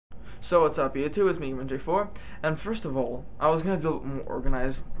So what's up YouTube, it's me, J4, and first of all, I was going to do a more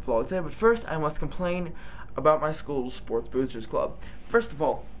organized vlog today, but first I must complain about my school's Sports Boosters Club. First of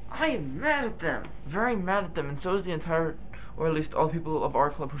all, I am mad at them, very mad at them, and so is the entire, or at least all the people of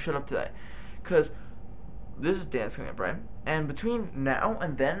our club who showed up today, because this is dance coming up, right? And between now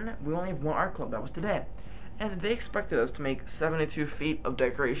and then, we only have one art club, that was today, and they expected us to make 72 feet of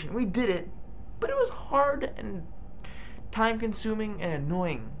decoration. We did it, but it was hard and time-consuming and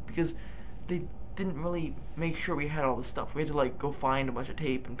annoying because they didn't really make sure we had all the stuff. We had to like go find a bunch of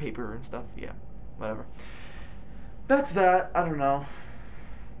tape and paper and stuff. Yeah, whatever. That's that. I don't know.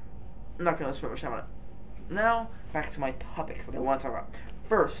 I'm not gonna spend much time on it. Now back to my topics that I want to talk about.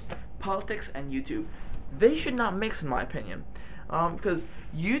 First, politics and YouTube. They should not mix, in my opinion, because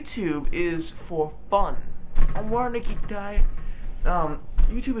YouTube is for fun. YouTube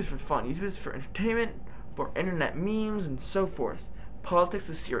is for fun. YouTube is for entertainment, for internet memes and so forth. Politics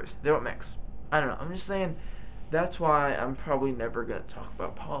is serious. They don't mix. I don't know. I'm just saying that's why I'm probably never going to talk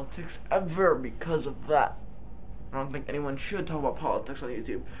about politics ever because of that. I don't think anyone should talk about politics on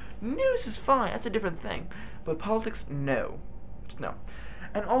YouTube. News is fine. That's a different thing. But politics, no. Just no.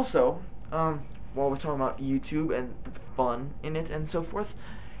 And also, while we're talking about YouTube and the fun in it and so forth,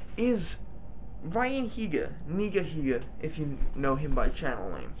 is Ryan Higa, Niga Higa, if you know him by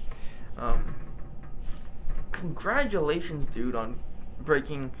channel name. Congratulations, dude, on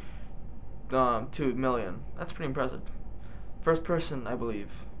breaking 2 million. That's pretty impressive. First person, I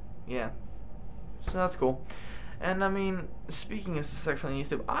believe. Yeah. So that's cool. And I mean, speaking of success on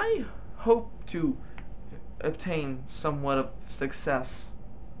YouTube, I hope to obtain somewhat of success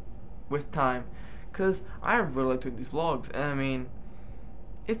with time, because I really like doing these vlogs, and I mean,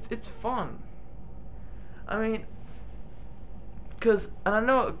 it's fun. I mean, and I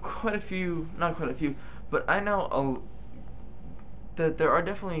know quite a few, not quite a few, but I know that there are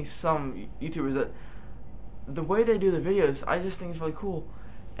definitely some YouTubers that the way they do the videos, I just think is really cool,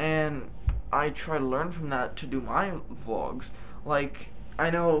 and I try to learn from that to do my vlogs. Like, I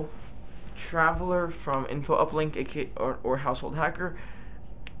know Traveler from Info Uplink, aka or Household Hacker.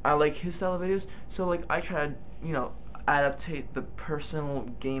 I like his style of videos, so like I try to, you know, adaptate the personal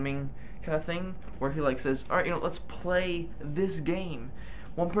gaming kind of thing where he like says, alright, you know, let's play this game.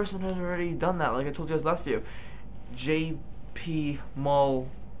 One person has already done that, like I told you guys last video. JP Mall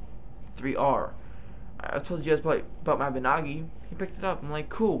 3R. I told you guys about my Benagi. He picked it up. I'm like,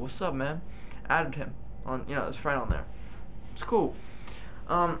 cool, what's up, man? Added him on, you know, his friend on there. It's cool.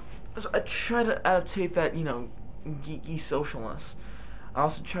 So I try to adaptate that, you know, geeky socialness. I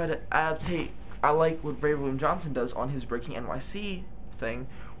also try to adaptate, I like what Ray William Johnson does on his Breaking NYC thing,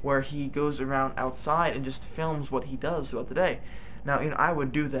 where he goes around outside and just films what he does throughout the day. Now, you know, I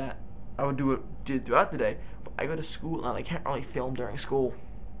would do that. I would do it throughout the day, but I go to school and I can't really film during school.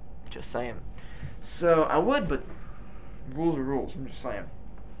 Just saying. So, I would, but rules are rules. I'm just saying.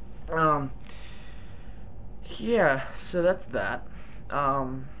 Yeah, so that's that.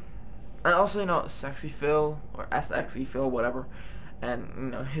 And also, you know, Sexy Phil, or SXy Phil, whatever, and,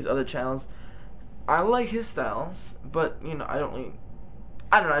 you know, his other channels. I like his styles, but, you know, I don't know,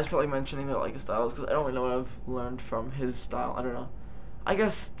 I just felt like mentioning that I like his styles, because I don't really know what I've learned from his style, I don't know. I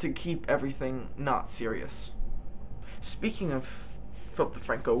guess to keep everything not serious. Speaking of Philip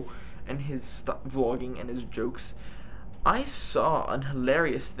DeFranco and his vlogging and his jokes, I saw a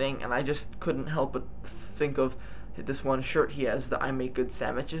hilarious thing, and I just couldn't help but think of this one shirt he has, the I Make Good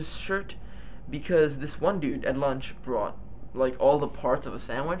Sandwiches shirt, because this one dude at lunch brought like all the parts of a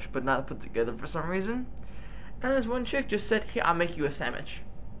sandwich but not put together for some reason, and this one chick just said, here, I'll make you a sandwich.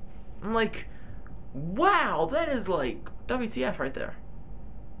 I'm like, wow, that is like WTF right there.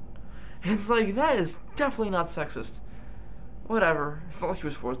 It's like, that is definitely not sexist. Whatever, it's not like she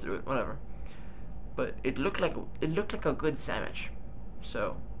was forced to do it, whatever. But it looked like a good sandwich.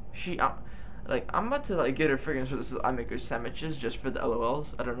 So she like, I'm about to like get her figuring so this is I Make Her Sandwiches just for the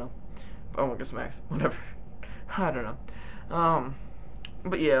LOLs. I don't know. Oh my goodness, Max. Whatever. I don't know.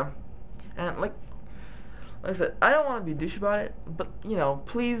 But yeah, and like I said, I don't want to be a douche about it, but, you know,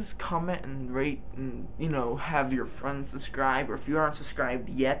 please comment and rate and, you know, have your friends subscribe, or if you aren't subscribed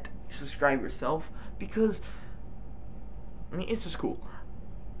yet, subscribe yourself, because, I mean, it's just cool.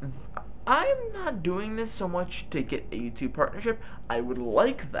 I'm not doing this so much to get a YouTube partnership. I would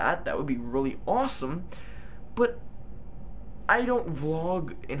like that. That would be really awesome, but I don't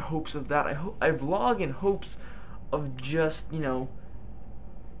vlog in hopes of that. I vlog in hopes of just, you know,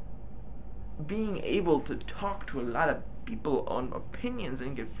 being able to talk to a lot of people on opinions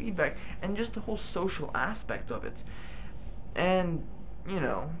and get feedback, and just the whole social aspect of it. And, you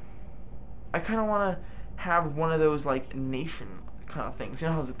know, I kind of want to have one of those, like, nation kind of things. You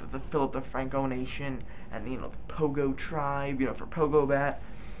know how the Philip DeFranco Nation and the Pogo Tribe, for Pogo Bat,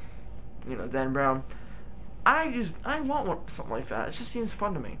 Dan Brown. I want something like that. It just seems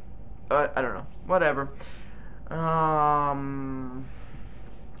fun to me. But I don't know. Whatever.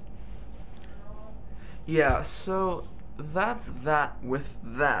 Yeah, so that's that with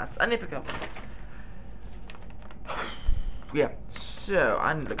that. I need to pick up. Yeah, so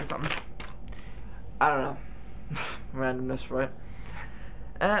I need to look at something. I don't know. Randomness, right?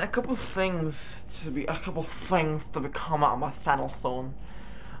 And a couple things to become out of my Thanalthon.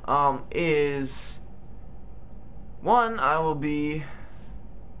 Is one, I will be,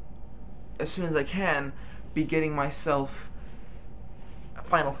 as soon as I can, be getting myself a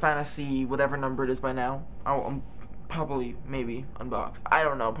Final Fantasy, whatever number it is by now. I'll probably, maybe, unbox. I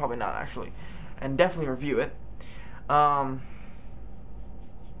don't know, probably not actually. And definitely review it.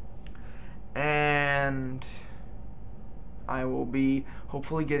 And I will be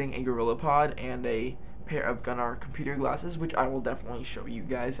hopefully getting a Gorilla Pod and a pair of Gunnar computer glasses, which I will definitely show you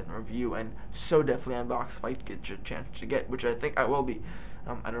guys and review and so definitely unbox if I get a chance to get, which I think I will be.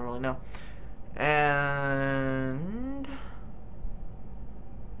 I don't really know. And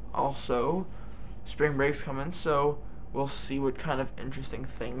also, spring break's coming, so we'll see what kind of interesting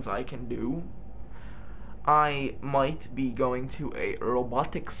things I can do. I might be going to a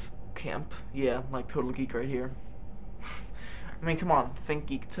robotics camp. Yeah, like Total Geek right here. I mean, come on, think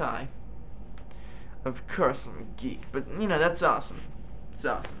geek tie. Of course I'm a geek, but that's awesome. It's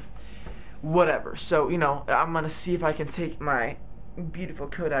awesome. Whatever. So, I'm gonna see if I can take my beautiful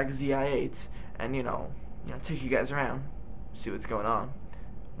Kodak ZI-8 and take you guys around, see what's going on.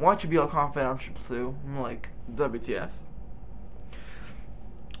 Watch it be all confidential too. I'm like, WTF.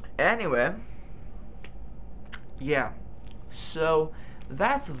 Anyway, yeah. So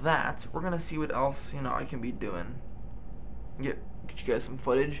that's that. We're gonna see what else I can be doing. Get you guys some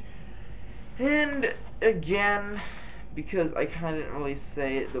footage. And again, because I kind of didn't really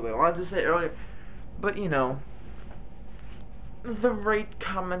say it the way I wanted to say it earlier, but the rate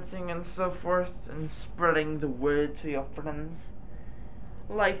commenting and so forth and spreading the word to your friends.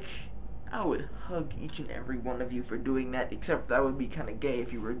 Like, I would hug each and every one of you for doing that, except that would be kind of gay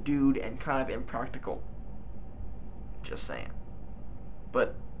if you were a dude and kind of impractical. Just saying.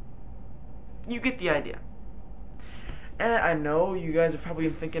 But you get the idea. And I know you guys are probably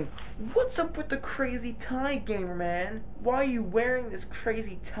thinking, what's up with the crazy tie, gamer man? Why are you wearing this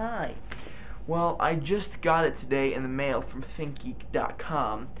crazy tie? Well, I just got it today in the mail from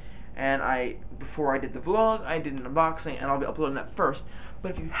thinkgeek.com, and before I did the vlog, I did an unboxing, and I'll be uploading that first.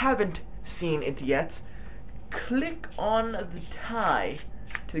 But if you haven't seen it yet, click on the tie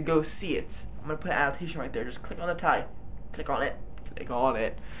to go see it. I'm going to put an annotation right there. Just click on the tie. Click on it. Click on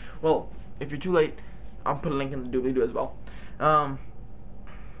it. Well, if you're too late, I'll put a link in the doobly-doo as well.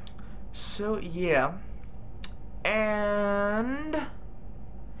 So, yeah. And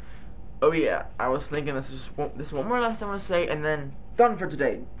oh yeah, I was thinking this is one more last thing I'm going to say, and then done for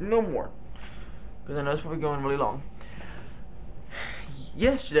today. No more. Because I know it's probably going really long.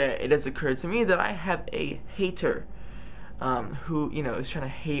 Yesterday, it has occurred to me that I have a hater who, is trying to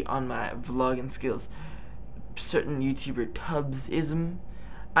hate on my vlogging skills. Certain YouTuber Tubbsism.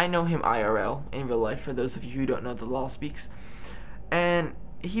 I know him IRL, in real life, for those of you who don't know the law speaks. And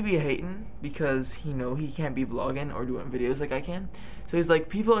he be hating because he can't be vlogging or doing videos like I can. So he's like,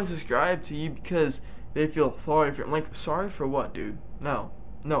 people only subscribe to you because they feel sorry for you. I'm like, sorry for what, dude? No,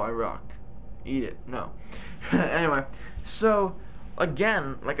 I rock. Eat it. No. Anyway, so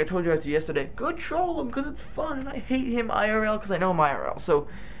again, like I told you guys yesterday, go troll him because it's fun, and I hate him IRL because I know him IRL. So,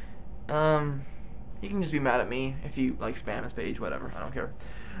 you can just be mad at me if you spam his page, whatever. I don't care.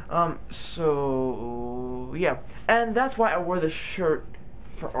 So yeah, and that's why I wore the shirt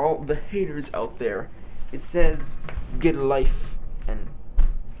for all the haters out there. It says, "Get a life," and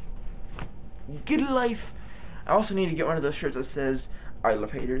get a life. I also need to get one of those shirts that says, "I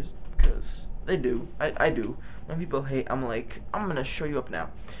love haters," because they do. I do. When people hate, I'm like, I'm gonna show you up now.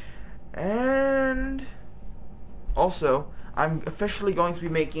 And also, I'm officially going to be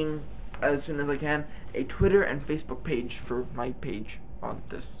making, as soon as I can, a Twitter and Facebook page for my page on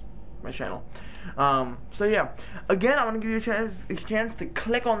my channel. So yeah, again, I'm gonna give you a chance to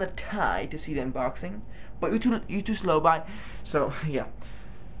click on the tie to see the unboxing, but you too slow, bye. So yeah,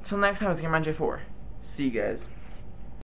 till next time, it's Gamer Man J4. See you guys.